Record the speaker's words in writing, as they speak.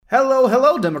Hello,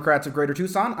 hello, Democrats of Greater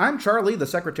Tucson. I'm Charlie, the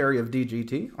Secretary of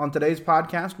DGT. On today's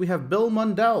podcast, we have Bill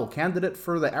Mundell, candidate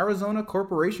for the Arizona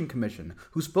Corporation Commission,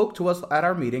 who spoke to us at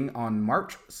our meeting on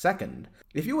March 2nd.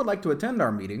 If you would like to attend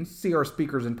our meetings, see our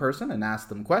speakers in person, and ask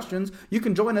them questions, you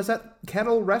can join us at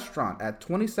Kettle Restaurant at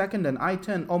 22nd and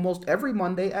I-10 almost every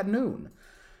Monday at noon.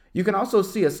 You can also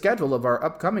see a schedule of our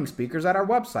upcoming speakers at our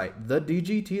website,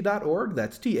 thedgt.org.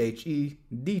 That's thedgt.org.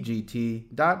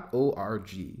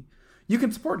 You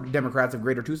can support Democrats of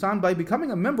Greater Tucson by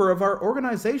becoming a member of our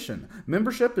organization.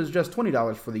 Membership is just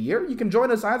 $20 for the year. You can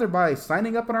join us either by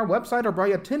signing up on our website or by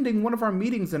attending one of our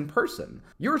meetings in person.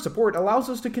 Your support allows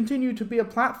us to continue to be a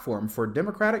platform for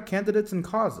Democratic candidates and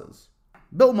causes.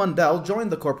 Bill Mundell joined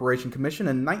the Corporation Commission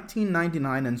in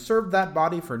 1999 and served that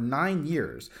body for 9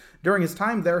 years. During his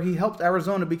time there, he helped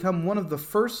Arizona become one of the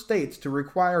first states to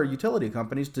require utility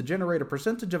companies to generate a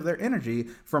percentage of their energy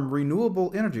from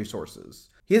renewable energy sources.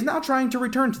 He is now trying to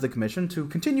return to the Commission to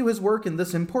continue his work in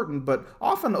this important but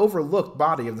often overlooked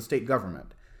body of the state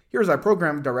government. Here's our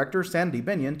Program Director, Sandy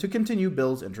Binion, to continue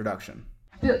Bill's introduction.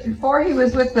 Before he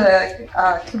was with the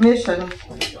Commission,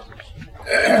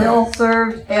 Bill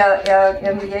served in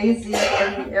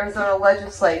the Arizona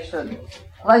legislature.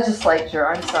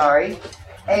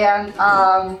 And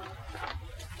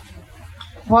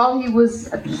while he was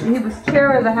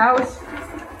chair of the House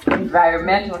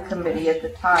Environmental Committee at the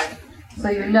time. So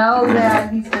you know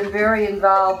that he's been very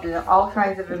involved in all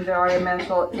kinds of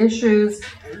environmental issues,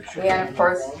 and of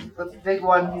course, the big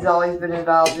one he's always been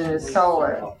involved in is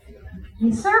solar.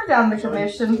 He served on the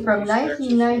commission from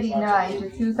 1999 to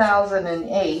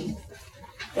 2008,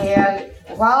 and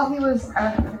while he was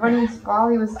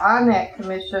on that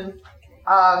commission,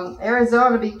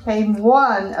 Arizona became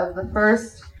one of the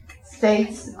first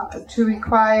states to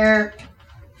require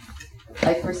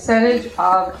a percentage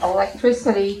of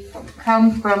electricity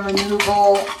come from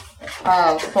renewable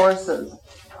sources.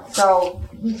 So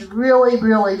he's really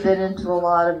been into a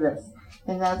lot of this.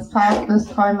 And this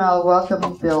time I'll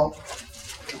welcome Bill.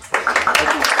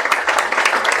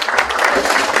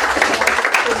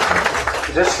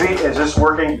 Is this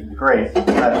working? Great.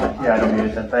 I don't need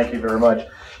it then. Thank you very much.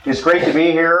 It's great to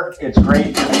be here. It's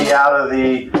great to be out of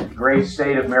the great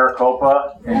state of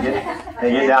Maricopa and get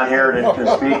down here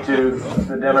to speak to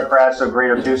the Democrats of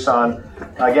Greater Tucson.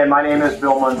 Again, my name is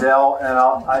Bill Mundell, and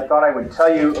I thought I would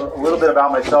tell you a little bit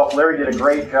about myself. Larry did a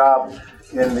great job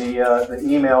in the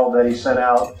email that he sent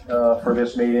out for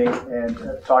this meeting and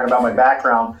talking about my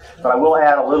background, but I will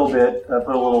add a little bit,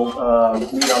 put a little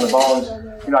meat on the bones.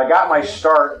 I got my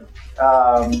start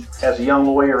as a young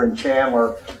lawyer in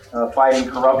Chandler, fighting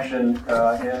corruption in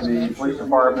the police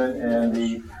department and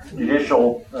the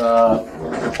judicial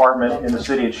department in the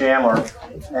city of Chandler.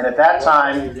 And at that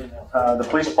time, the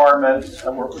police department,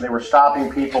 they were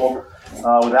stopping people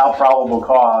without probable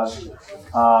cause,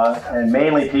 and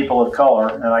mainly people of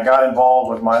color. And I got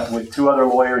involved with two other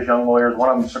lawyers, young lawyers. One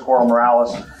of them, Socorro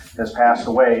Morales, has passed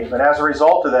away. But as a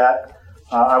result of that,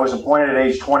 I was appointed at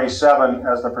age 27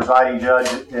 as the presiding judge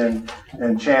in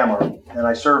Chandler, and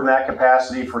I served in that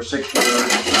capacity for 6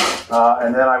 years,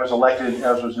 and then I was elected,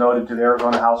 as was noted, to the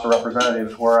Arizona House of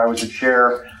Representatives, where I was the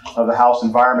chair of the House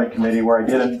Environment Committee, where I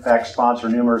did in fact sponsor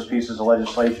numerous pieces of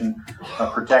legislation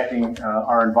protecting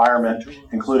our environment,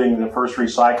 including the first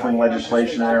recycling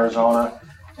legislation in Arizona,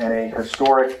 and a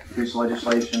historic piece of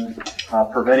legislation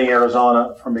preventing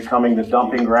Arizona from becoming the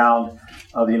dumping ground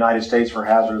of the United States for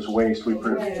hazardous waste. We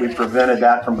prevented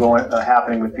that from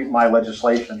happening with my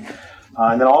legislation.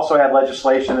 And then also had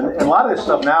legislation, and a lot of this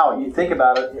stuff now, you think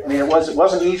about it, I mean, it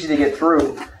wasn't easy to get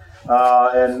through.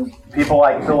 And people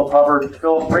like Philip Hubbard,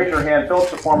 Philip, raise your hand.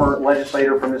 Philip's a former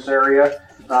legislator from this area.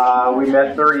 We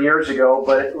met 30 years ago,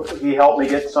 but he helped me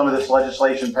get some of this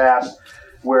legislation passed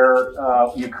where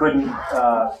you couldn't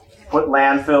put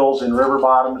landfills in river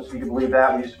bottoms, if you can believe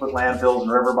that. We used to put landfills in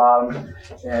river bottoms,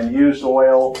 and used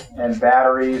oil and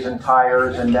batteries and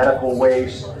tires and medical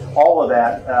waste, all of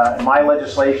that. My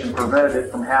legislation prevented it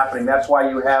from happening. That's why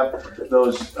you have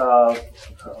those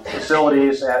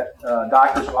facilities at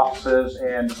doctor's offices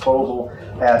and disposal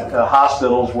at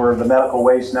hospitals where the medical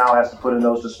waste now has to put in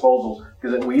those disposals,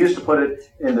 because we used to put it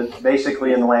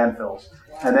basically in the landfills.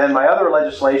 And then my other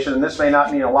legislation, and this may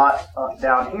not mean a lot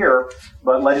down here,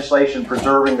 but legislation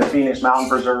preserving the Phoenix Mountain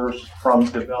Preserves from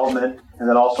development, and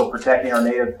then also protecting our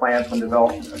native plants when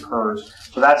development occurs.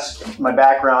 So that's my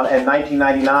background. In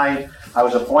 1999, I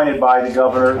was appointed by the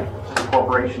governor to the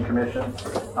Corporation Commission,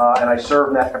 and I served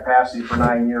in that capacity for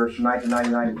 9 years, from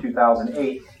 1999 to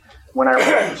 2008. When I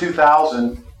ran in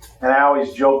 2000, and I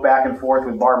always joke back and forth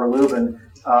with Barbara Lubin,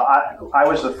 I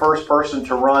was the first person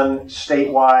to run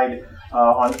statewide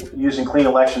on using clean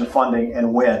election funding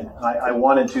and win. I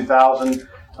won in 2000.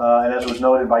 And as was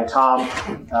noted by Tom,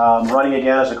 running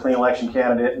again as a clean election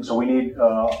candidate, and so we need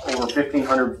over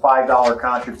 $1,500 $5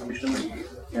 contributions.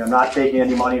 Not taking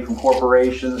any money from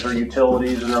corporations or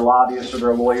utilities or their lobbyists or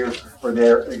their lawyers or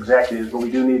their executives, but we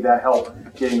do need that help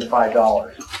getting the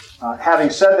 $5. Having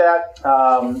said that,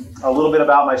 a little bit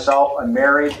about myself. I'm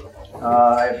married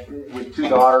with 2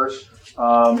 daughters.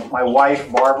 My wife,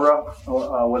 Barbara,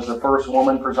 was the first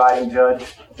woman presiding judge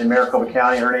in Maricopa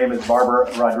County. Her name is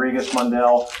Barbara Rodriguez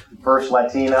Mundell, first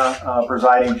Latina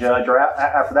presiding judge, or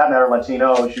after that matter,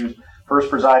 Latino. She was first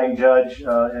presiding judge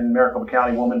in Maricopa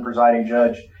County, woman presiding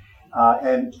judge.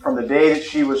 And from the day that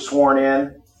she was sworn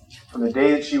in,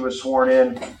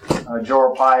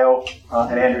 Joe Arpaio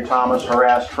and Andrew Thomas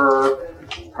harassed her,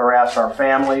 harassed our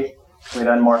family. We had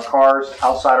unmarked cars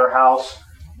outside our house.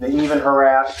 They even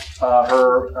harassed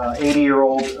her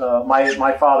 80-year-old,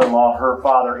 my father-in-law, her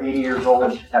father, 80 years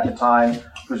old at the time,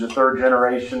 who's a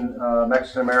third-generation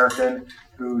Mexican-American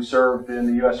who served in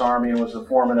the U.S. Army and was the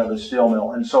foreman of a steel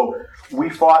mill. And so we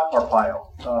fought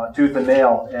Arpaio tooth and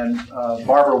nail, and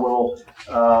Barbara will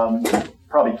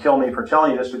probably kill me for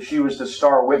telling you this, but she was the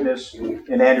star witness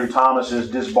in Andrew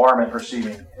Thomas's disbarment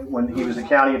proceeding when he was the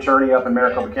county attorney up in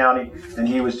Maricopa County, and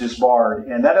he was disbarred.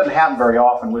 And that doesn't happen very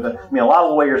often. A lot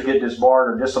of lawyers get disbarred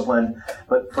or disciplined,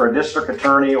 but for a district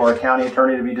attorney or a county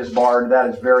attorney to be disbarred, that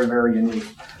is very, very unique.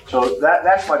 So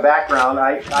that's my background.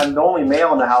 I'm the only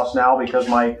male in the house now because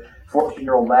my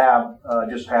 14-year-old lab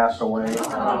just passed away.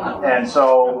 And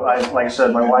so, like I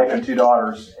said, my wife and 2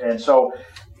 daughters. And so,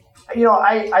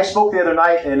 I spoke the other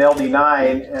night in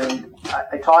LD9, and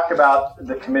I talked about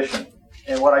the commission.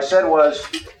 And what I said was,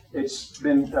 it's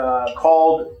been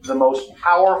called the most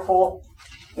powerful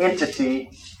entity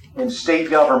in state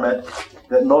government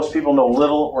that most people know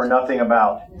little or nothing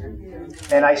about.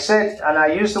 And I said, and I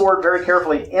used the word very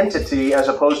carefully, entity as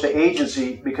opposed to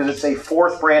agency, because it's a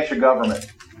 4th branch of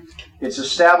government. It's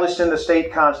established in the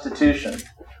state constitution.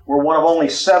 We're one of only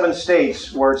 7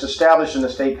 states where it's established in the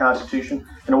state constitution,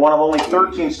 and one of only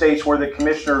 13 states where the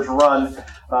commissioners run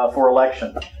for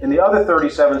election. In the other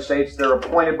 37 states, they're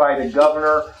appointed by the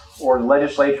governor or the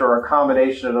legislature or a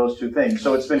combination of those 2 things.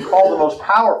 So it's been called the most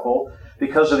powerful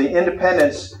because of the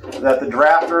independence that the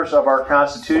drafters of our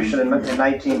Constitution in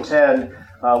 1910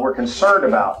 were concerned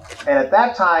about. And at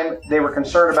that time, they were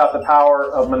concerned about the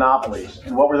power of monopolies.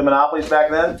 And what were the monopolies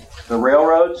back then? The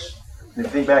railroads, if you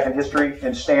think back in history,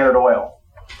 and Standard Oil.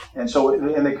 And so,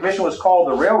 and the commission was called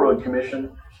the Railroad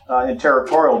Commission in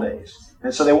territorial days.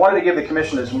 And so they wanted to give the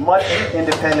commission as much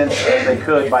independence as they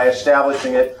could by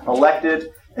establishing it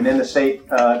elected and in the state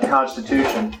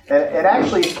constitution. And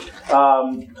actually,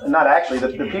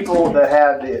 the people that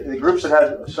had, the groups that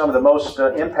had some of the most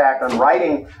impact on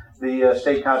writing the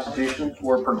state constitution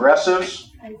were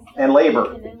progressives and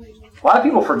labor. A lot of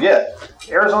people forget,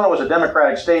 Arizona was a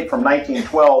Democratic state from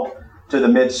 1912 to the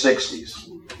mid-60s.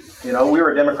 We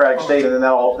were a Democratic state, and then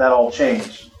that all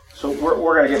changed. So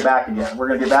we're going to get back again. We're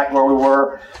going to get back where we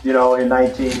were, in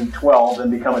 1912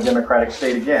 and become a Democratic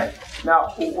state again.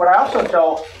 Now, what I also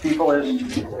tell people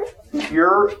is, if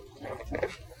you're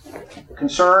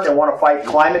concerned and want to fight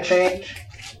climate change,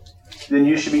 then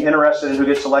you should be interested in who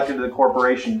gets elected to the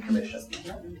Corporation Commission.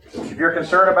 If you're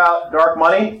concerned about dark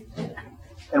money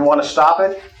and want to stop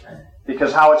it,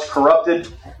 because how it's corrupted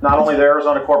not only the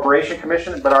Arizona Corporation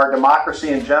Commission, but our democracy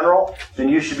in general, then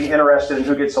you should be interested in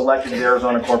who gets elected to the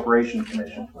Arizona Corporation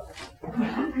Commission.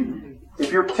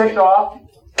 If you're ticked off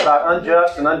about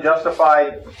unjust and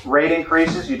unjustified rate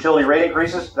increases, utility rate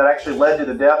increases, that actually led to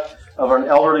the death of an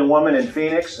elderly woman in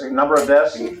Phoenix, a number of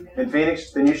deaths in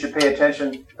Phoenix, then you should pay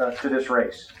attention to this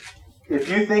race. If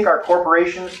you think our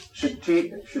corporations should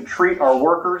treat our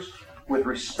workers with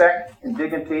respect and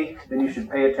dignity, then you should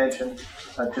pay attention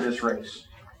to this race.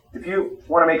 If you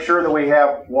want to make sure that we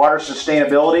have water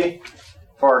sustainability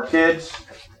for our kids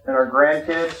and our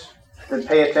grandkids, then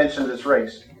pay attention to this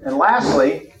race. And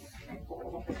lastly,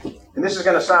 and this is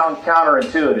going to sound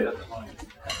counterintuitive,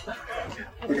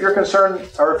 if you're concerned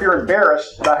or if you're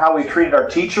embarrassed about how we treated our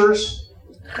teachers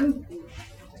and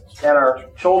our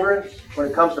children when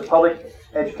it comes to public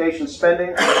education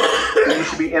spending, then you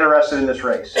should be interested in this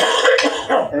race.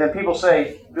 And then people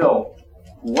say, Bill,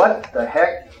 what the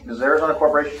heck does the Arizona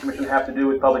Corporation Commission have to do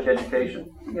with public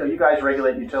education? You guys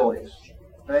regulate utilities.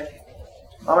 Okay?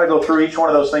 I'm going to go through each one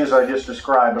of those things that I just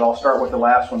described, but I'll start with the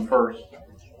last one first.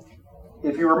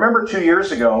 If you remember 2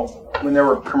 years ago, when there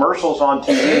were commercials on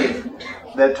TV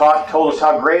that told us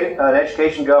how great an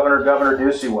education governor, Governor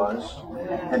Ducey was,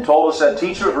 and told us that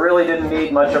teachers really didn't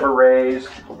need much of a raise,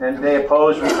 and they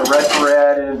opposed Red for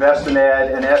Ed and Invest in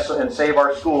Ed and Save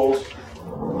Our Schools.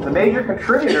 The major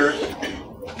contributors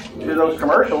to those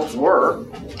commercials were,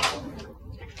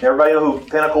 everybody know who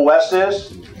Pinnacle West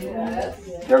is? Yes.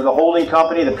 They're the holding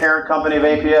company, the parent company of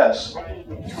APS.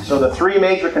 So the three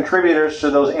major contributors to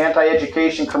those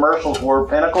anti-education commercials were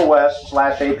Pinnacle West /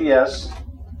 APS,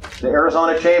 the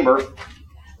Arizona Chamber,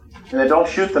 and then don't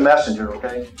shoot the messenger,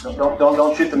 okay?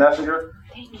 Don't shoot the messenger.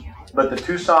 But the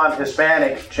Tucson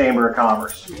Hispanic Chamber of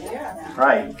Commerce.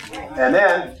 Right. And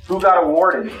then who got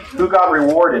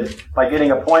rewarded by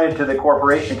getting appointed to the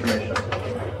Corporation Commission?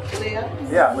 Leah.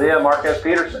 Yeah, Leah Marquez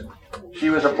Peterson. She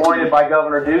was appointed by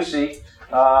Governor Ducey.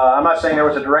 I'm not saying there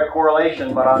was a direct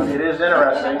correlation, but it is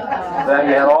interesting that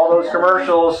you had all those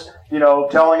commercials,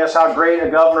 telling us how great a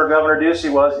Governor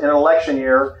Ducey was in an election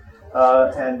year,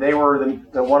 and they were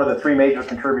one of the three major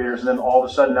contributors, and then all of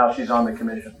a sudden now she's on the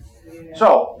commission.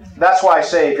 So that's why I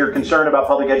say if you're concerned about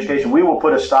public education, we will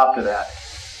put a stop to that.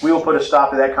 We will put a stop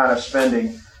to that kind of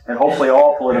spending, and hopefully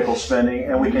all political spending,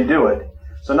 and we can do it.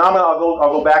 So now I'll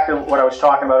go back to what I was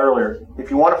talking about earlier. If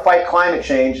you want to fight climate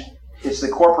change, it's the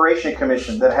Corporation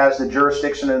Commission that has the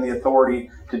jurisdiction and the authority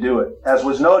to do it. As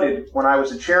was noted, when I was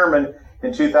the chairman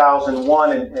in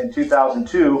 2001 and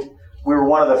 2002, we were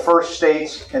one of the first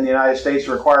states in the United States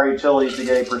to require utilities to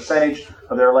get a percentage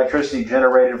of their electricity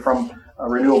generated from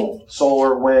renewable,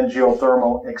 solar, wind,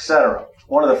 geothermal, etc.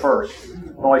 One of the first.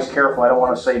 I'm always careful. I don't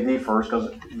want to say the first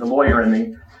because the lawyer in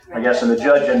me, I guess, and the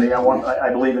judge in me,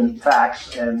 I believe in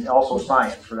facts and also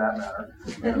science for that matter.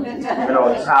 Even though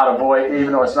it's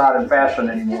even though it's not in fashion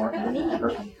anymore,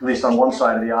 or at least on one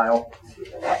side of the aisle.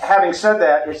 Having said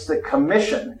that, it's the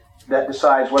commission that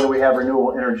decides whether we have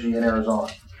renewable energy in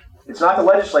Arizona. It's not the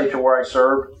legislature where I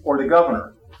serve or the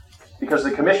governor, because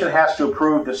the commission has to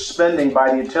approve the spending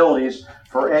by the utilities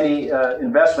for any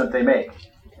investment they make.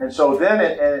 And so then,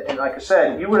 and like I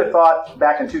said, you would have thought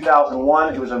back in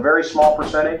 2001 it was a very small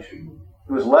percentage.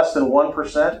 It was less than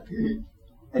 1%.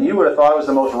 And you would have thought it was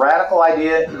the most radical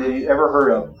idea that you ever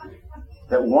heard of.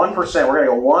 That 1%, we're going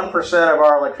to go 1% of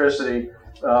our electricity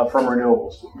from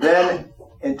renewables. Then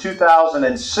in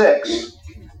 2006,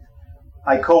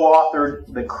 I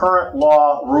co-authored the current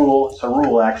law rule, it's a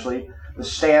rule actually, the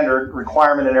standard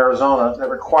requirement in Arizona that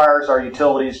requires our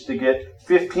utilities to get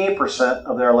 15%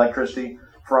 of their electricity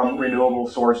from renewable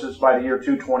sources by the year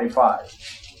 2025.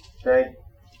 Okay?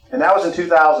 And that was in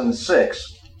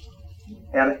 2006.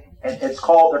 And they're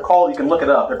called, you can look it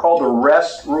up, they're called the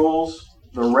REST rules,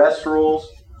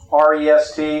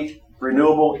 R-E-S-T,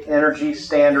 Renewable Energy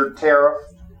Standard Tariff.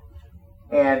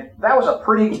 And that was a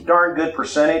pretty darn good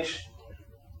percentage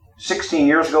 16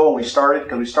 years ago when we started,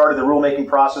 because we started the rulemaking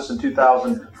process in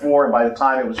 2004, and by the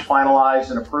time it was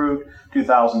finalized and approved,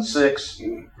 2006.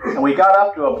 And we got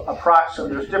up to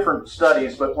approximately, there's different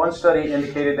studies, but one study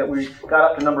indicated that we got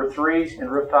up to number 3 in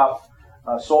rooftop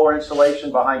solar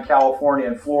installation behind California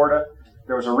and Florida.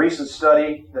 There was a recent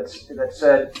study that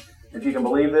said, if you can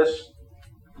believe this,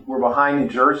 we're behind New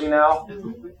Jersey now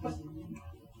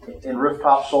in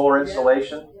rooftop solar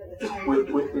installation.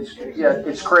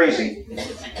 It's crazy.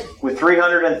 With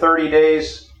 330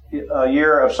 days a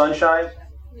year of sunshine,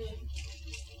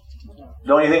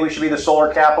 don't you think we should be the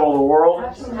solar capital of the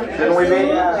world? Shouldn't we be?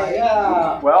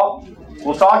 Well,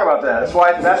 we'll talk about that.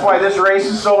 That's why this race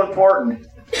is so important.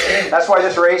 That's why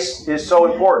this race is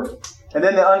so important. And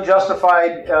then the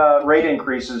unjustified rate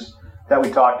increases that we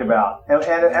talked about. And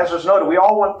as was noted, we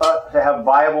all want to have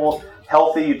viable,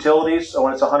 healthy utilities. So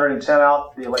when it's 110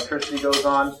 out, the electricity goes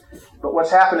on. But what's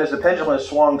happened is the pendulum has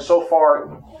swung so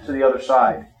far to the other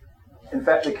side. In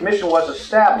fact, the commission was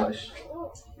established.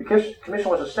 The commission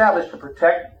was established to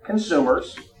protect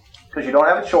consumers because you don't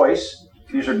have a choice.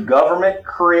 These are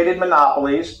government-created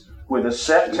monopolies with a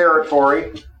set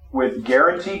territory, with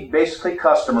guaranteed, basically,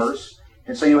 customers.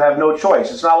 And so you have no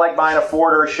choice. It's not like buying a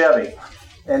Ford or a Chevy.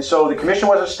 And so the commission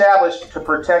was established to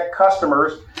protect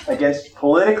customers against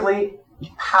politically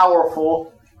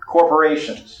powerful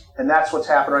corporations. And that's what's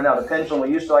happened right now. The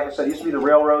pendulum, like I said, used to be the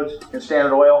railroads and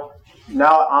Standard Oil.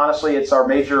 Now, honestly, it's our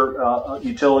major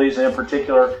utilities, and in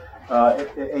particular,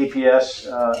 APS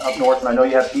up north. And I know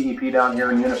you have PEP down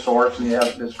here in Unisource, and you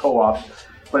have this co-ops.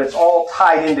 But it's all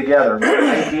tied in together.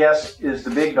 APS is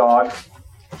the big dog,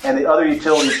 and the other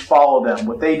utilities follow them.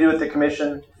 What they do at the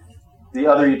commission, the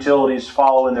other utilities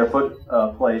follow in their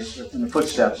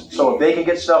footsteps. So if they can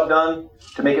get stuff done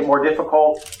to make it more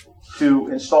difficult to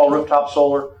install rooftop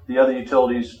solar, the other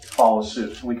utilities follow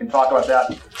suit. We can talk about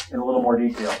that in a little more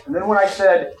detail. And then when I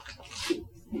said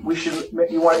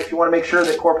if you want to make sure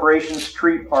that corporations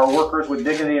treat our workers with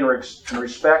dignity and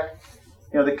respect,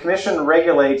 the commission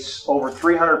regulates over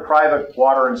 300 private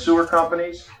water and sewer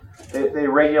companies. They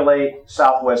regulate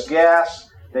Southwest Gas.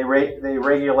 They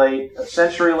regulate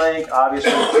CenturyLink,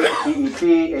 obviously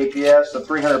TEP, APS, the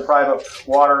 300 private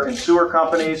water and sewer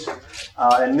companies,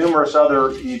 and numerous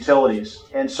other utilities.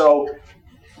 And so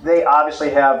they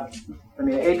obviously have,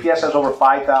 APS has over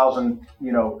 5,000,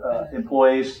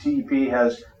 employees. TEP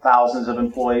has thousands of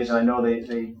employees, and I know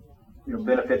they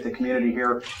benefit the community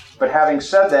here. But having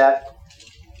said that,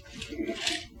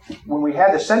 when we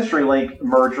had the CenturyLink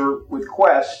merger with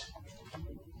Quest,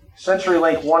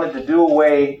 CenturyLink wanted to do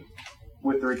away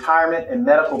with the retirement and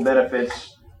medical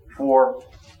benefits for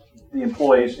the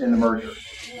employees in the merger.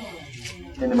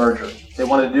 They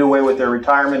wanted to do away with their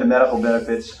retirement and medical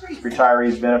benefits,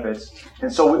 retirees' benefits.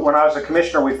 And so when I was a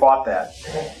commissioner, we fought that.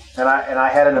 And I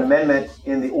had an amendment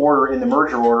in the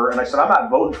merger order, and I said, I'm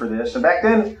not voting for this. And back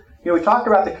then, we talked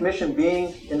about the commission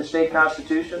being in the state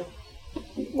constitution.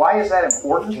 Why is that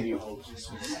important?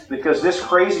 Because this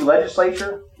crazy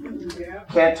legislature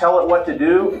can't tell it what to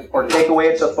do or take away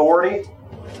its authority.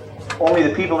 Only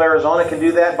the people of Arizona can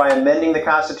do that by amending the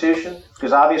Constitution.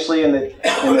 Because obviously in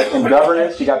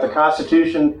governance, you got the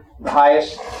Constitution, the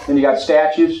highest, then you got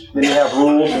statutes, then you have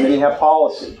rules, and then you have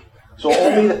policy. So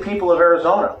only the people of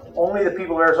Arizona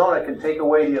can take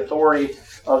away the authority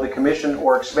of the commission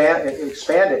or expand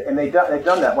it. And they've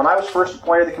done that. When I was first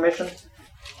appointed to the commission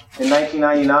in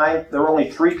 1999, there were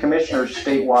only 3 commissioners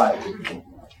statewide.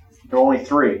 There were only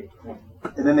 3.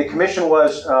 And then the commission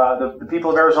was, the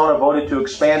people of Arizona voted to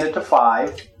expand it to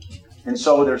 5. And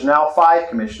so there's now 5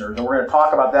 commissioners. And we're going to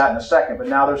talk about that in a second. But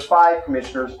now there's 5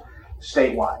 commissioners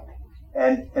statewide.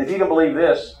 And if you can believe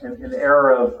this, in the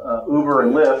era of Uber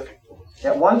and Lyft,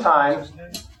 at one time,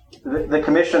 the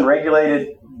commission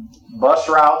regulated bus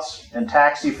routes and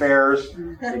taxi fares,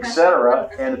 etc.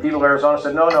 And the people of Arizona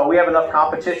said, no, we have enough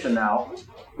competition now.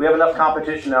 We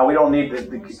don't need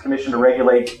the commission to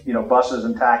regulate, buses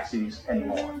and taxis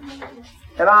anymore.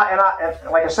 And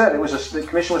like I said, the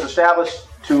commission was established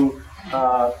to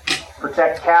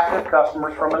protect captive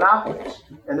customers from monopolies.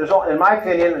 And there's, in my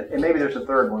opinion, and maybe there's a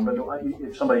third one, but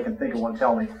if somebody can think of one,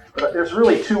 tell me. But there's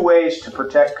really 2 ways to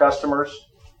protect customers.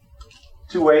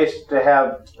 2 ways to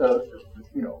have,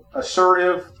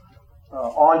 assertive,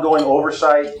 ongoing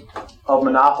oversight of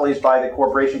monopolies by the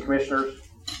corporation commissioners,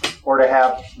 or to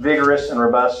have vigorous and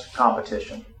robust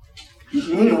competition.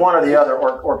 You need one or the other,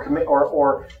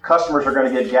 or customers are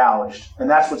going to get gouged, and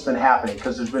that's what's been happening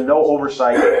because there's been no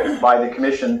oversight by the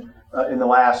commission in the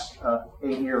last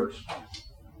 8 years.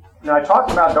 Now I talked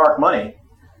about dark money,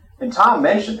 and Tom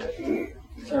mentioned it,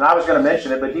 and I was going to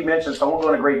mention it, but he mentioned it, so I won't go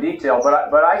into great detail.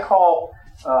 But I call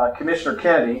Commissioner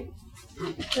Kennedy,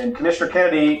 and Commissioner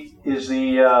Kennedy is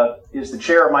the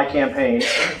chair of my campaign.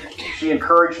 She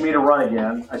encouraged me to run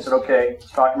again. I said, okay.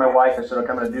 Talked to my wife. I said, okay,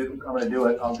 I'm going to do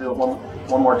it. I'll do it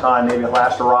one more time, maybe a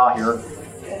last hurrah here,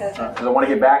 because I want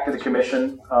to get back to the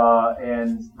commission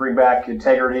and bring back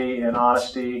integrity and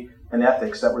honesty and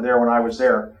ethics that were there when I was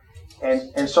there.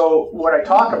 And so what I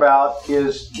talk about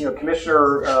is,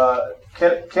 Commissioner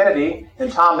Kennedy,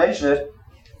 and Tom mentioned it,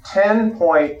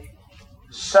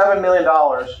 $10.7 million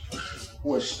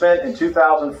was spent in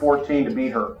 2014 to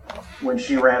beat her when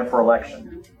she ran for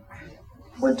election.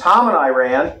 When Tom and I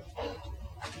ran,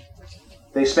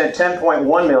 they spent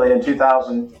 $10.1 million in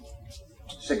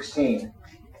 2016.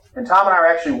 And Tom and I are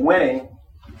actually winning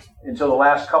until the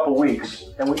last couple weeks.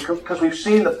 And because we've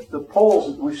seen the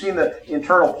polls, we've seen the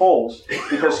internal polls,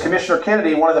 because Commissioner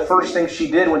Kennedy, one of the first things she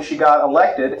did when she got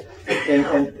elected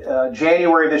in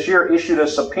January of this year, issued a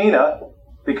subpoena,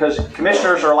 because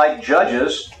commissioners are like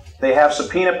judges. They have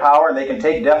subpoena power, and they can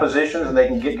take depositions, and they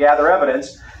can gather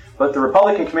evidence. But the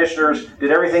Republican commissioners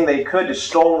did everything they could to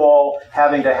stonewall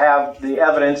having to have the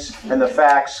evidence and the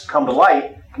facts come to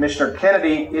light. Commissioner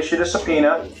Kennedy issued a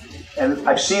subpoena, and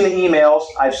I've seen the emails,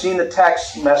 I've seen the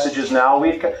text messages now.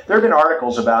 There have been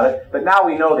articles about it, but now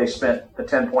we know they spent the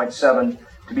 10.7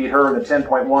 to beat her and the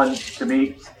 10.1 to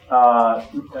beat Tom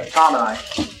and I.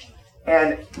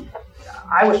 And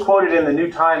I was quoted in the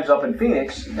New Times up in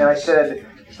Phoenix, and I said,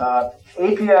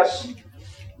 APS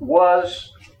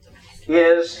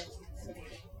is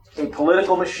a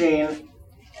political machine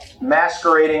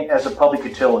masquerading as a public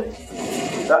utility.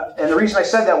 And the reason I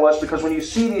said that was because when you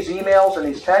see these emails and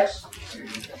these texts,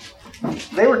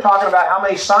 they were talking about how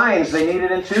many signs they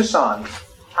needed in Tucson.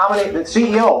 How many, the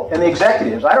CEO and the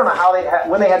executives, I don't know how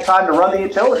when they had time to run the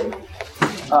utility.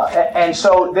 And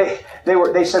so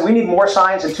they said, we need more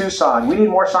signs in Tucson. We need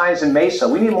more signs in Mesa.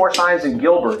 We need more signs in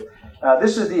Gilbert.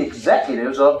 This is the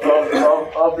executives of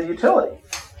the utility.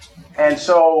 And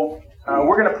so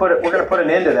we're going to put an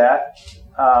end to that.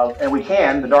 and we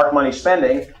can, the dark money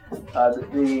spending,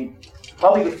 the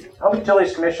Public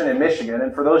Utilities Commission in Michigan,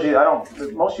 and for those of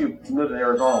you, most of you lived in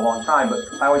Arizona a long time, but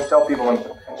I always tell people I'm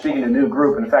speaking to a new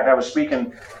group. And in fact, I was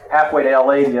speaking halfway to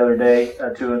LA the other day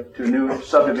to a new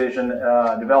subdivision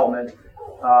development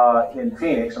in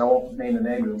Phoenix, and I won't name the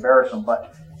name to embarrass them,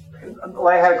 but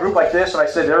I had a group like this, and I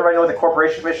said, does everybody know what the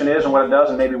Corporation Commission is and what it does?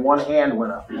 And maybe one hand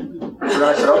went up. So then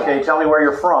I said, okay, tell me where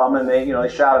you're from. And they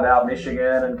shouted out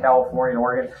Michigan and California and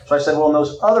Oregon. So I said, well, in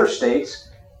those other states,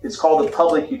 it's called the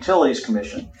Public Utilities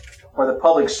Commission or the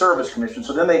Public Service Commission.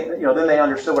 So then they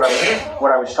understood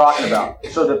what I was talking about.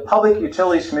 So the Public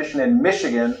Utilities Commission in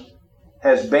Michigan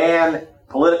has banned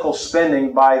political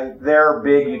spending by their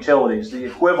big utilities, the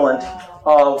equivalent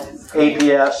of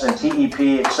APS and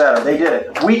TEP, etc. They did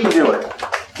it. We can do it.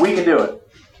 We can do it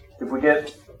if we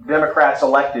get Democrats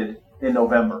elected in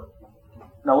November.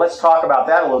 Now let's talk about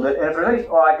that a little bit. And if there's any,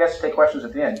 I guess take questions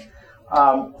at the end.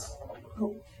 I'm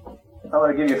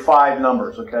going to give you 5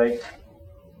 numbers, okay?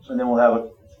 So then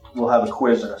we'll have a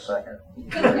quiz in a second.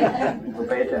 So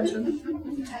pay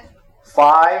attention.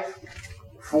 5,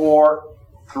 4,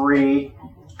 3,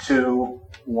 2,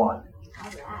 1.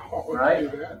 Right?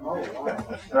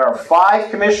 There are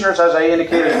 5 commissioners, as I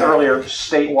indicated earlier,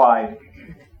 statewide.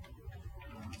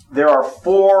 There are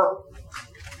 4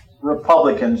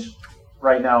 Republicans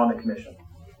right now in the commission.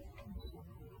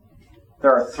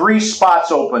 There are 3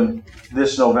 spots open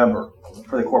this November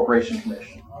for the Corporation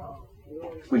Commission.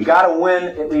 We've got to win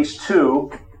at least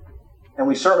 2, and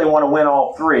we certainly want to win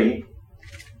all 3,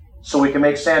 so we can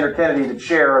make Sandra Kennedy the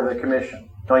chair of the commission.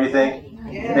 Don't you think?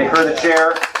 Yeah. Make her the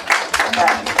chair.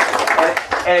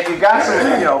 And if you've got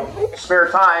some,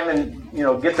 spare time, and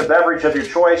get the beverage of your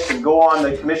choice, and go on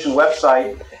the commission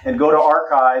website and go to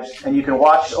archives, and you can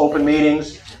watch open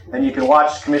meetings, and you can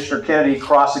watch Commissioner Kennedy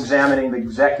cross-examining the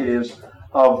executives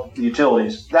of the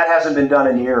utilities. That hasn't been done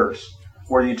in years,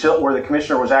 where the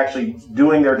commissioner was actually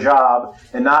doing their job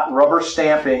and not rubber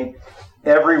stamping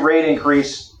every rate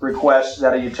increase request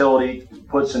that a utility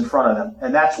puts in front of them.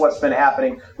 And that's what's been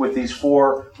happening with these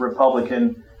 4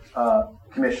 Republican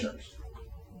commissioners.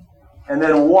 And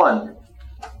then one.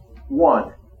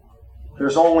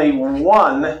 There's only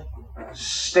one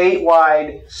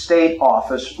statewide state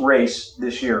office race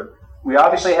this year. We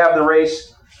obviously have the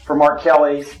race for Mark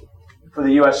Kelly for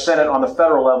the U.S. Senate on the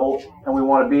federal level, and we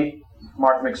want to beat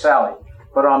Mark McSally.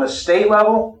 But on the state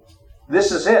level,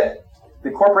 this is it.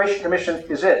 The Corporation Commission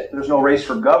is it. There's no race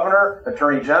for governor,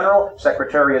 attorney general,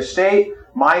 secretary of state,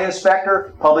 mine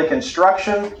inspector, public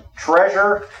instruction,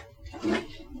 treasurer.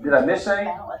 Did I miss any?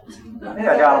 I think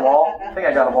I got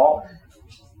them all.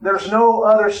 There's no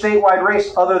other statewide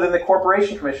race other than the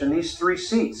Corporation Commission, these 3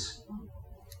 seats.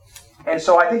 And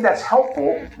so I think that's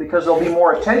helpful because there'll be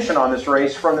more attention on this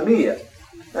race from the media.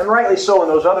 And rightly so in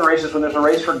those other races, when there's a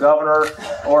race for governor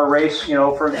or a race,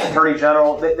 for attorney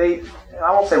general, they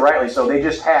I won't say rightly so, they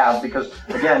just have, because,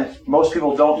 again, most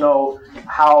people don't know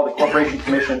how the Corporation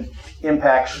Commission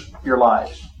impacts your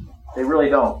lives. They really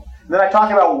don't. And then I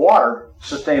talk about water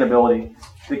sustainability.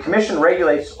 The Commission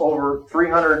regulates over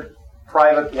 300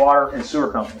 private water and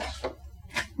sewer companies,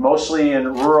 mostly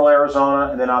in rural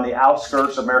Arizona, and then on the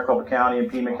outskirts of Maricopa County and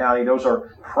Pima County. Those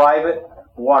are private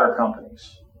water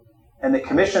companies. And the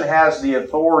Commission has the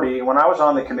authority. When I was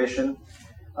on the Commission,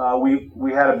 there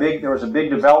was a big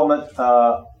development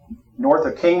north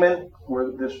of Kingman,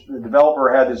 where the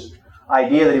developer had this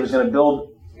idea that he was going to build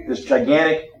this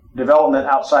gigantic development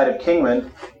outside of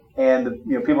Kingman, and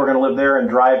people are going to live there and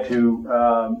drive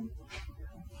to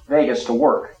Vegas to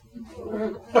work.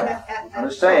 I'm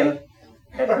just saying.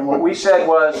 And what we said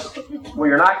was, well,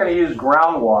 you're not going to use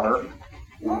groundwater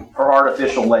for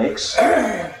artificial lakes.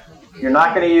 You're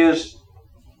not going to use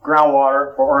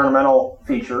groundwater for ornamental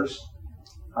features.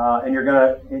 And you're going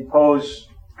to impose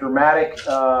dramatic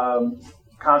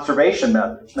conservation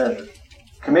measures.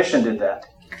 Commission did that.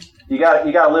 You got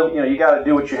to live. You got to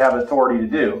do what you have authority to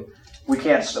do. We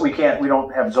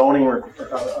don't have zoning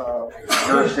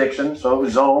jurisdiction, so it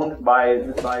was zoned by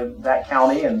that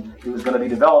county, and it was going to be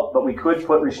developed. But we could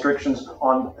put restrictions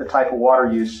on the type of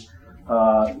water use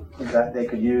that they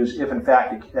could use if, in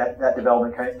fact, that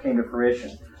development came to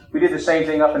fruition. We did the same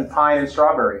thing up in Pine and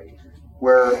Strawberry,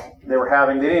 where they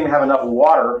didn't even have enough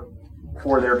water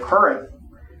for their current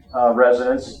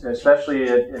residents, especially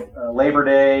at Labor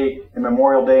Day and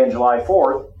Memorial Day and July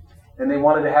 4th, and they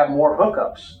wanted to have more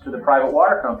hookups to the private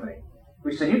water company.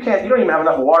 We said, you don't even have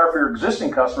enough water for your existing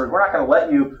customers. We're not going to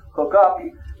let you hook up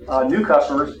new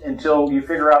customers until you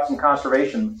figure out some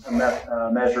conservation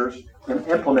measures and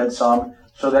implement some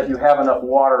so that you have enough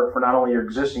water for not only your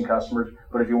existing customers,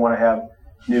 but if you want to have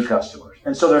new customers.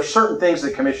 And so there's certain things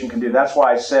the commission can do. That's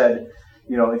why I said,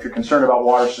 if you're concerned about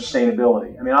water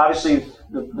sustainability. I mean, obviously,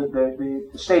 the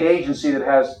state agency that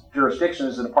has jurisdiction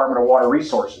is the Department of Water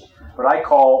Resources. But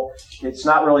it's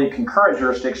not really concurrent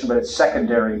jurisdiction, but it's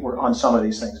secondary on some of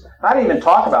these things. I didn't even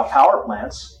talk about power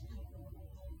plants.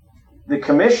 The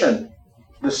commission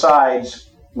decides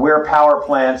where power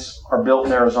plants are built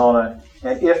in Arizona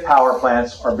and if power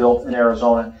plants are built in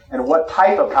Arizona and what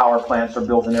type of power plants are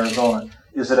built in Arizona.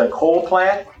 Is it a coal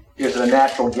plant? Is it a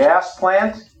natural gas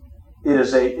plant?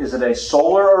 Is it a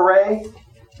solar array?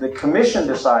 The commission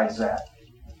decides that.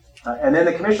 And then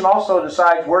the commission also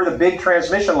decides where the big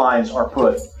transmission lines are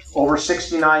put, over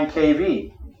 69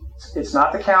 kV. It's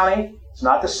not the county, it's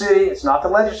not the city, it's not the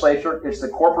legislature, it's the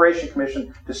Corporation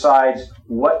Commission decides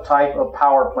what type of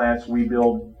power plants we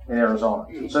build in Arizona.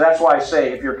 So that's why I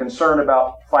say if you're concerned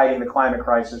about fighting the climate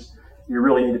crisis, you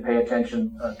really need to pay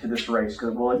attention to this race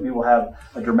because we will have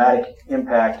a dramatic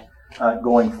impact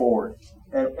going forward.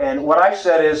 And what I've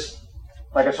said is,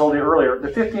 like I told you earlier, the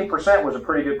 15% was a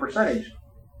pretty good percentage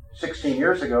 16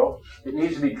 years ago. It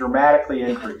needs to be dramatically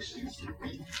increased.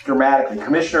 Dramatically.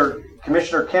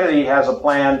 Commissioner Kennedy has a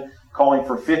plan calling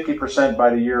for 50% by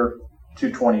the year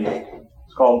 228.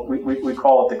 It's called, we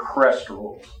call it the CREST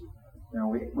rules,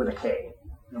 with a K.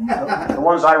 The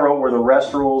ones I wrote were the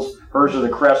REST rules. Hers are the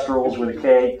CREST rules with a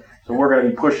K. So we're going to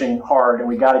be pushing hard, and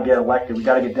we got to get elected. We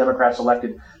got to get Democrats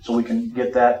elected so we can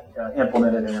get that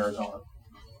implemented in Arizona.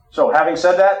 So having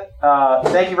said that,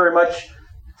 thank you very much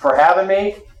for having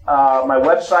me. My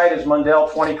website is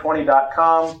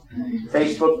Mundell2020.com.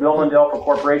 Facebook, Bill Mundell for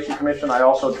Corporation Commission. I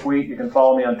also tweet. You can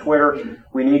follow me on Twitter.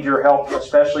 We need your help,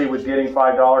 especially with getting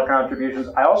 $5 contributions.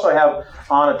 I also have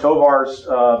Anna Tovar's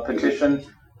petition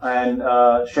and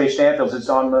Shay Stanfield's. It's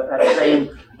on that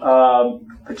same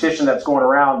petition that's going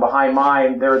around behind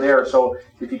mine. They're there. So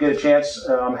if you get a chance,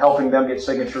 I'm helping them get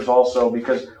signatures also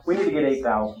because we need to get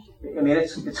 8,000. I mean,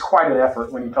 it's quite an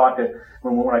effort when you talk to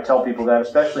when I tell people that,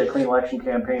 especially a clean election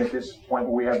campaign at this point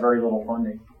where we have very little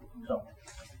funding. So,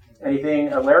 anything,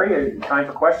 Larry? Time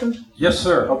for questions? Yes,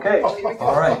 sir. Okay.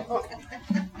 All right.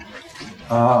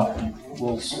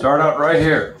 We'll start out right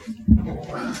here.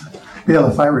 Bill,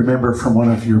 if I remember from one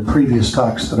of your previous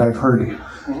talks that I've heard,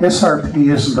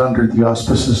 SRP isn't under the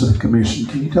auspices of the commission.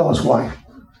 Can you tell us why?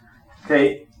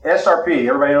 Okay. SRP,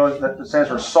 everybody knows that it stands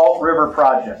for Salt River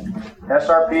Project.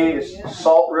 SRP is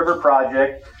Salt River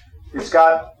Project. It's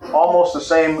got almost the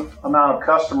same amount of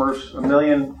customers, 1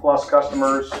 million plus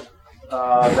customers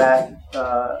that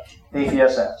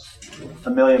APS has,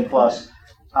 1 million plus.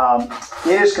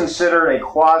 It is considered a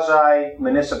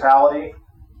quasi-municipality.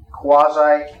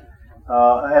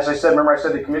 As I said, remember I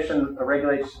said the commission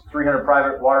regulates 300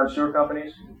 private water and sewer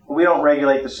companies? We don't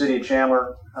regulate the city of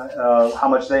Chandler, how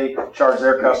much they charge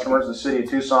their customers, the city of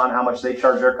Tucson, how much they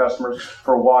charge their customers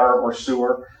for water or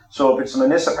sewer. So if it's a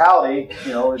municipality,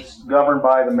 it's governed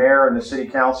by the mayor and the city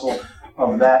council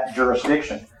of that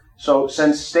jurisdiction. So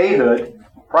since statehood,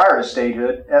 prior to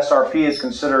statehood, SRP is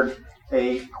considered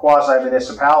a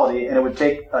quasi-municipality, and it would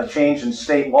take a change in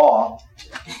state law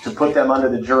to put them under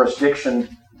the jurisdiction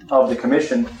of the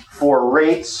commission for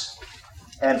rates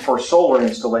and for solar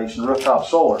installation, rooftop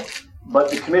solar. But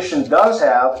the commission does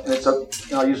have, and it's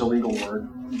I'll use a legal word,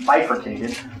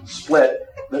 bifurcated, split.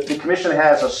 The commission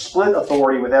has a split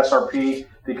authority with SRP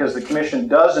because the commission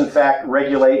does in fact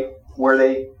regulate where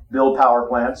they build power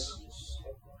plants,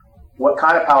 what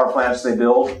kind of power plants they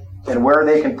build, and where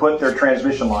they can put their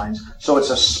transmission lines. So it's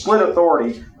a split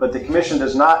authority, but the commission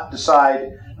does not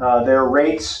decide their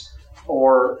rates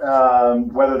or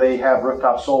whether they have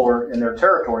rooftop solar in their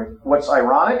territory. What's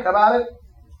ironic about it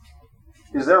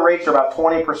is their rates are about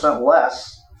 20%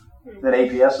 less than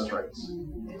APS's rates.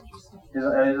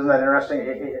 Isn't that interesting?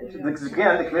 Because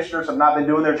again, the commissioners have not been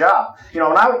doing their job. You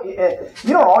don't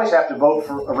always have to vote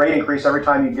for a rate increase every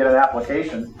time you get an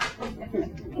application.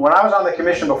 When I was on the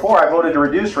commission before, I voted to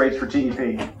reduce rates for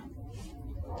TEP.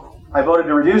 I voted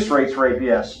to reduce rates for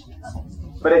APS.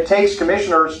 But it takes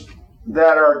commissioners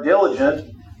that are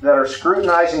diligent, that are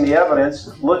scrutinizing the evidence,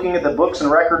 looking at the books and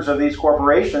records of these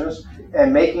corporations,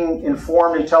 and making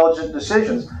informed, intelligent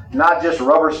decisions, not just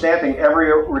rubber stamping every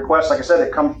request, like I said,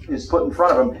 that is put in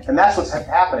front of them. And that's what's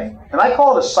happening. And I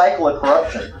call it a cycle of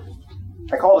corruption.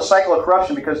 I call it a cycle of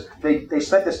corruption because they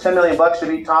spent this $10 million to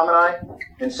beat Tom and I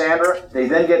and Sandra. They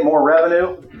then get more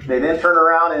revenue. They then turn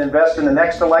around and invest in the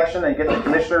next election and get the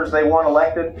commissioners they want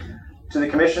elected to the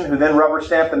commission, who then rubber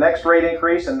stamp the next rate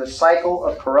increase, and the cycle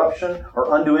of corruption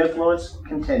or undue influence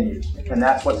continues. And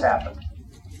that's what's happened.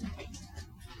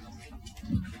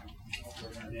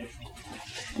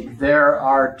 There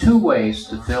are two ways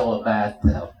to fill a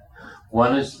bathtub.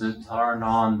 One is to turn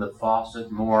on the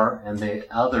faucet more, and the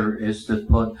other is to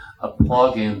put a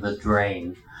plug in the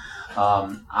drain.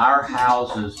 Our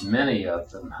houses, many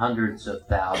of them, hundreds of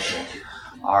thousands,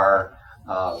 are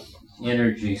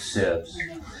energy sieves.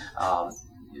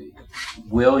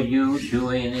 Will you do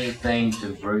anything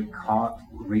to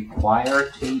require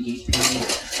TEP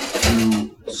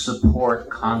to support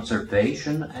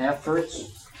conservation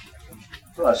efforts?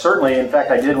 Certainly. In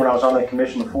fact, I did when I was on the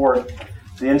commission before.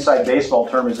 The inside baseball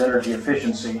term is energy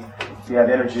efficiency. You have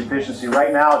energy efficiency.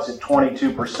 Right now, it's at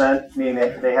 22%, meaning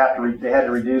that the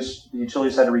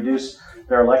utilities had to reduce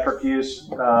their electric use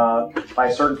by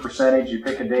a certain percentage. You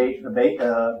pick a date,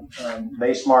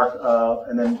 base mark,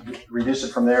 and then reduce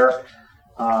it from there.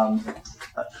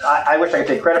 I wish I could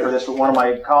take credit for this, but one of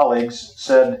my colleagues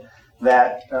said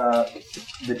that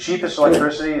the cheapest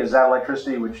electricity is that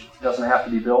electricity which doesn't have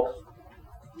to be built.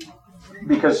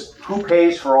 Because who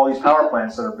pays for all these power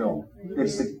plants that are built?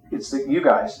 It's you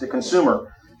guys, the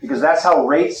consumer. Because that's how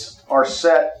rates are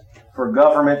set for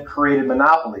government-created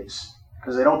monopolies.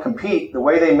 Because they don't compete. The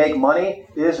way they make money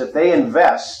is if they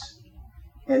invest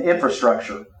in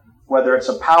infrastructure, whether it's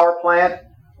a power plant,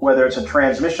 whether it's a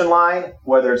transmission line,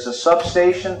 whether it's a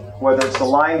substation, whether it's the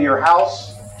line to your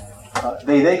house,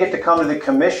 they then get to come to the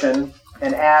commission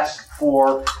and ask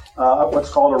for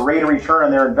what's called a rate of return on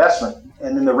their investment.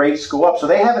 And then the rates go up. So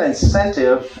they have an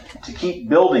incentive to keep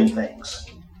building things,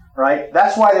 right?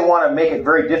 That's why they want to make it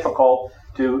very difficult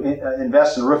to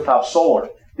invest in rooftop solar.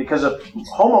 Because if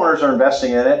homeowners are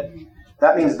investing in it,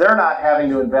 that means they're not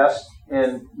having to invest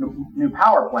in new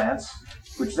power plants,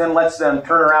 which then lets them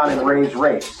turn around and raise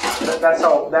rates. That's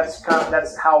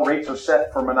how rates are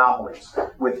set for monopolies.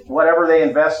 With whatever they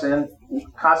invest in,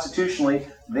 constitutionally,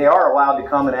 they are allowed to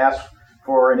come and ask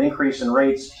for an increase in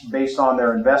rates based on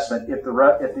their investment if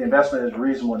the investment is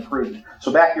reasonable and prudent.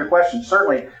 So back to your question,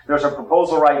 certainly there's a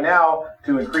proposal right now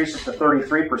to increase it to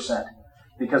 33%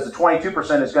 because the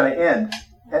 22% is going to end.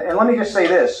 And let me just say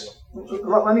this.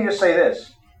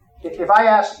 If I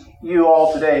ask you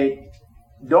all today,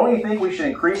 don't you think we should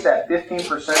increase that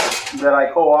 15% that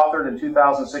I co-authored in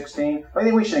 2016? Don't you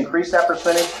think we should increase that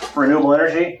percentage for renewable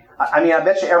energy? I mean, I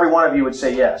bet you every one of you would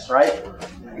say yes, right?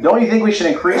 Don't you think we should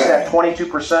increase that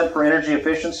 22% for energy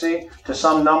efficiency to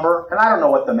some number? And I don't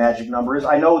know what the magic number is.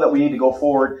 I know that we need to go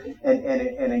forward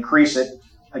and increase it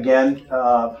again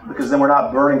because then we're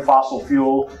not burning fossil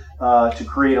fuel to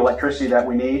create electricity that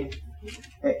we need.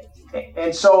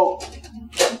 And so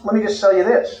let me just tell you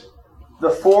this.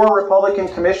 The 4 Republican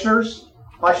commissioners,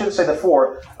 well, I shouldn't say the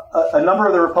 4, a number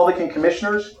of the Republican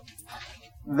commissioners,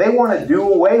 they want to do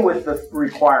away with the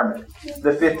requirement,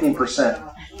 the 15%.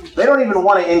 They don't even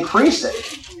want to increase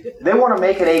it. They want to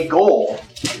make it a goal.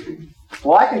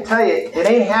 Well, I can tell you, it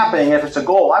ain't happening if it's a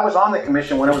goal. I was on the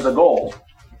commission when it was a goal.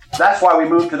 That's why we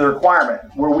moved to the requirement,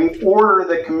 where we order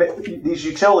these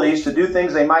utilities to do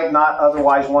things they might not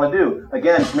otherwise want to do.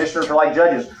 Again, commissioners are like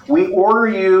judges. We order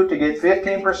you to get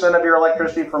 15% of your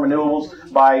electricity from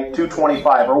renewables by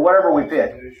 225 or whatever we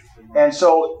pick. And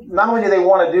so not only do they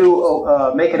want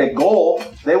to make it a goal,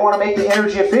 they want to make the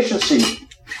energy efficiency.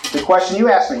 The question you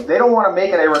asked me, they don't want to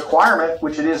make it a requirement,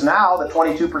 which it is now, the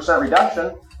 22%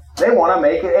 reduction. They want to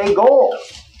make it a goal.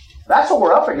 That's what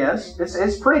we're up against.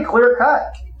 It's pretty clear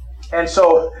cut. And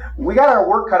so we got our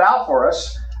work cut out for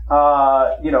us,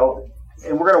 and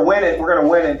we're going to win it. We're going to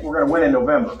win it. We're going to win in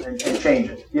November and change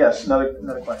it. Yes,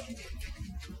 another question.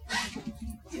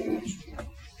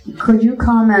 Could you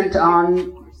comment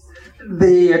on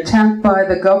the attempt by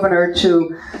the governor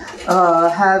to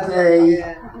have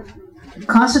a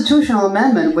constitutional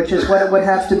amendment, which is what it would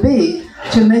have to be,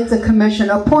 to make the commission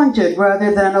appointed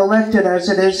rather than elected as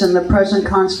it is in the present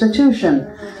Constitution?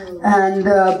 And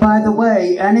by the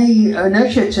way, any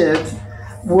initiative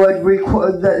would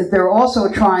require, they're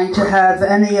also trying to have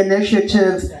any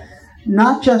initiative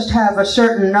not just have a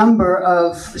certain number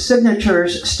of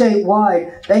signatures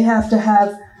statewide, they have to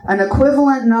have an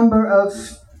equivalent number of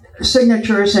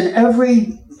signatures in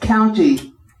every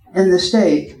county in the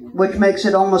state, which makes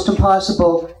it almost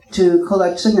impossible to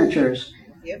collect signatures.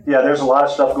 Yeah, there's a lot of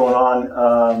stuff going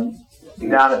on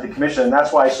down at the commission, and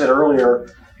that's why I said earlier,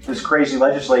 this crazy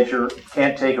legislature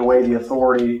can't take away the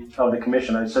authority of the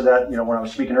commission. I said that, when I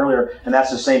was speaking earlier, and that's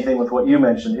the same thing with what you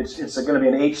mentioned. It's going to be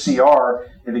an HCR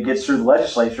if it gets through the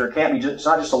legislature. It can't be it's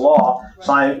not just a law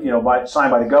signed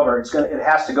by the governor. It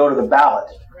has to go to the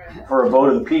ballot for a vote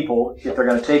of the people if they're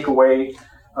going to take away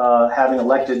having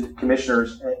elected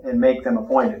commissioners and make them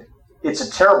appointed. It's a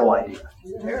terrible idea.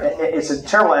 It's a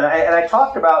terrible, and I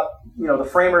talked about the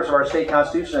framers of our state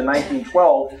constitution in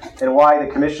 1912 and why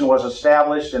the commission was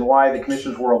established and why the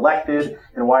commissioners were elected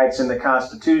and why it's in the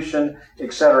Constitution,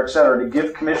 et cetera, to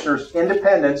give commissioners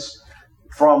independence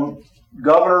from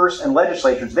governors and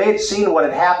legislatures. They had seen what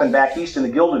had happened back east in the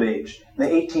Gilded Age, in the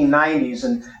 1890s,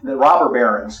 and the robber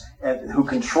barons who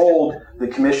controlled the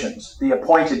commissions, the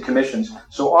appointed commissions.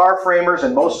 So our framers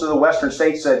and most of the western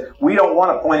states said, we don't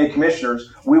want appointed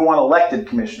commissioners, we want elected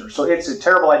commissioners. So it's a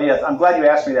terrible idea. I'm glad you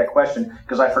asked me that question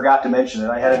because I forgot to mention it.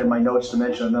 I had it in my notes to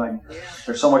mention it, and then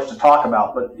there's so much to talk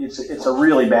about, but it's a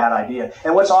really bad idea.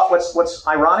 And what's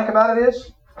ironic about it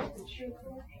is,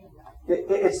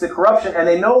 it's the corruption, and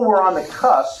they know we're on the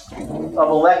cusp of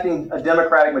electing a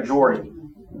Democratic majority.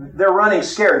 They're running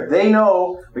scared. They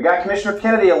know we got Commissioner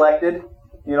Kennedy elected.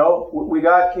 We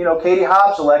got Katie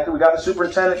Hobbs elected. We got the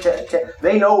superintendent.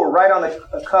 They know we're right on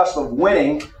the cusp of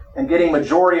winning and getting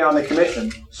majority on the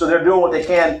commission. So they're doing what they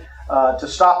can to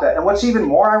stop that. And what's even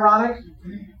more ironic,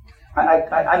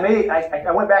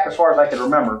 I went back as far as I could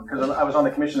remember because I was on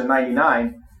the commission in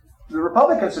 '99. The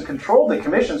Republicans have controlled the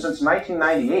commission since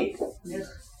 1998.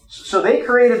 So they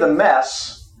created the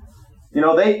mess.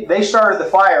 They started the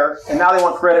fire, and now they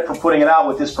want credit for putting it out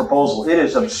with this proposal. It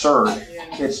is absurd.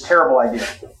 It's a terrible idea.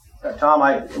 Tom,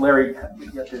 Larry,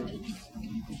 you got to...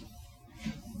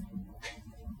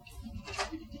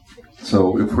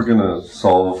 So if we're going to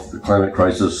solve the climate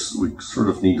crisis, we sort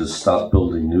of need to stop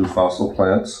building new fossil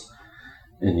plants.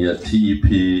 And yet TEP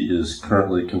is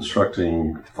currently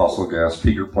constructing fossil gas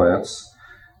peaker plants,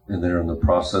 and they're in the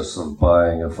process of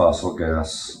buying a fossil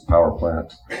gas power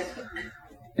plant.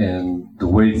 And the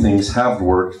way things have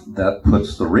worked, that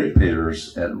puts the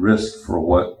ratepayers at risk for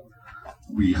what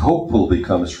we hope will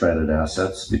become stranded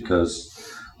assets, because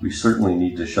we certainly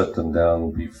need to shut them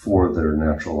down before their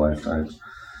natural lifetimes.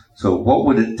 So what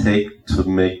would it take to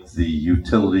make the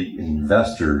utility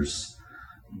investors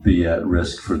be at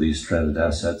risk for these stranded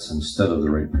assets instead of the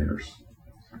ratepayers?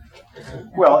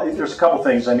 Well, there's a couple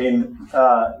things. I mean,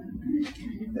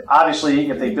 obviously,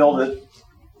 if they build it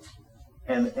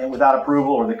and without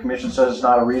approval, or the commission says it's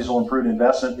not a reasonable and prudent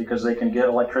investment because they can get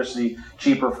electricity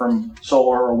cheaper from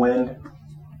solar or wind,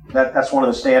 that's one of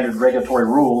the standard regulatory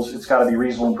rules. It's got to be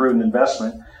reasonable and prudent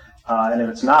investment. And if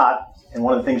it's not, and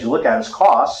one of the things you look at is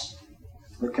costs,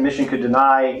 the commission could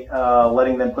deny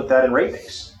letting them put that in rate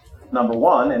base. Number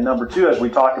one. And number two, as we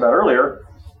talked about earlier,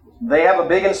 they have a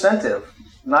big incentive,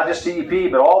 not just TEP,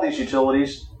 but all these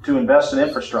utilities, to invest in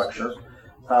infrastructure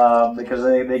because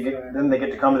then they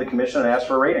get to come to the commission and ask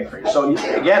for a rate increase. So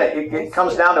again, it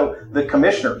comes down to the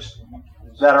commissioners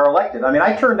that are elected. I mean,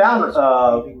 I turned down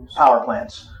power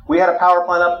plants. We had a power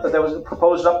plant up that was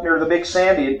proposed up near the Big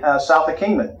Sandy south of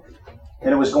Kingman.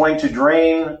 And it was going to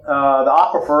drain the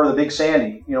aquifer of the Big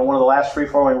Sandy, one of the last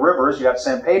free-flowing rivers. You got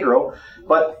San Pedro,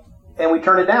 and we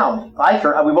turned it down.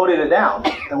 We voted it down,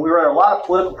 and we were under a lot of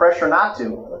political pressure not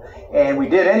to, and we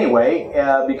did anyway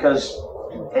because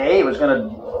it was going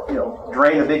to,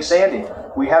 drain the Big Sandy.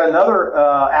 We had another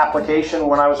application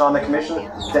when I was on the commission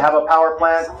to have a power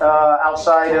plant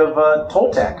outside of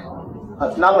Toltec.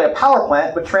 Not only a power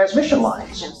plant, but transmission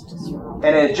lines.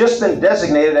 And it had just been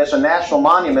designated as a national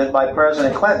monument by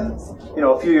President Clinton,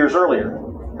 a few years earlier.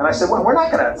 And I said, well, we're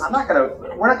not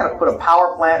gonna put a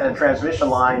power plant and a transmission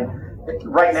line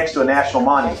right next to a national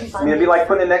monument. I mean, it'd be like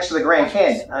putting it next to the Grand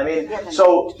Canyon. I mean,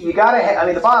 so you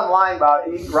gotta the bottom line about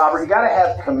it, Robert, you gotta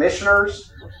have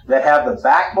commissioners that have the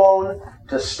backbone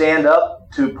to stand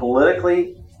up to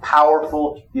politically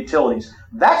powerful utilities.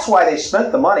 That's why they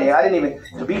spent the money.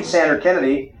 To beat Senator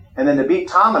Kennedy and then to beat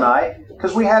Tom and I,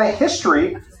 because we had a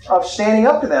history of standing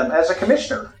up to them as a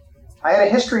commissioner. I had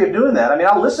a history of doing that. I mean,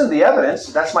 I'll listen to the evidence.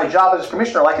 That's my job as a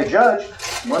commissioner, like a judge.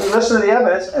 Let me listen to the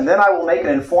evidence, and then I will make an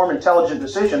informed, intelligent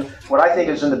decision, what I think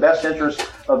is in the best interest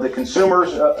of the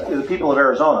consumers, the people of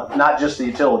Arizona, not just the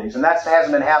utilities. And that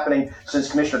hasn't been happening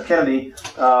since Commissioner Kennedy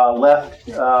left,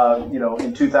 in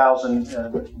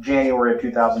January of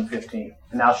 2015.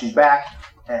 And now she's back,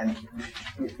 and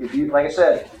if you, like I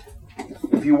said,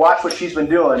 if you watch what she's been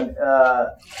doing,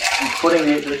 she's putting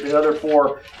the other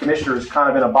four commissioners kind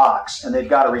of in a box, and they've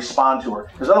got to respond to her,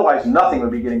 because otherwise nothing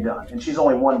would be getting done, and she's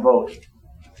only one vote.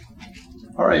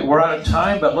 All right, we're out of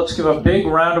time, but let's give a big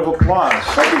round of applause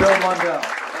for Bill Mundell.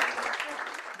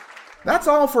 That's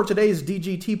all for today's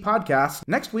DGT podcast.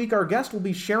 Next week, our guest will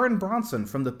be Sharon Bronson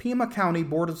from the Pima County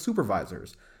Board of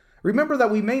Supervisors. Remember that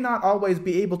we may not always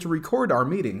be able to record our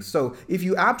meetings, so if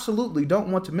you absolutely don't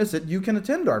want to miss it, you can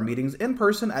attend our meetings in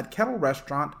person at Kettle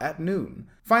Restaurant at noon.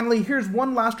 Finally, here's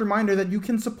one last reminder that you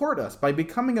can support us by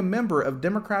becoming a member of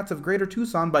Democrats of Greater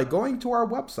Tucson by going to our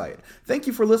website. Thank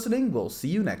you for listening. We'll see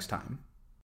you next time.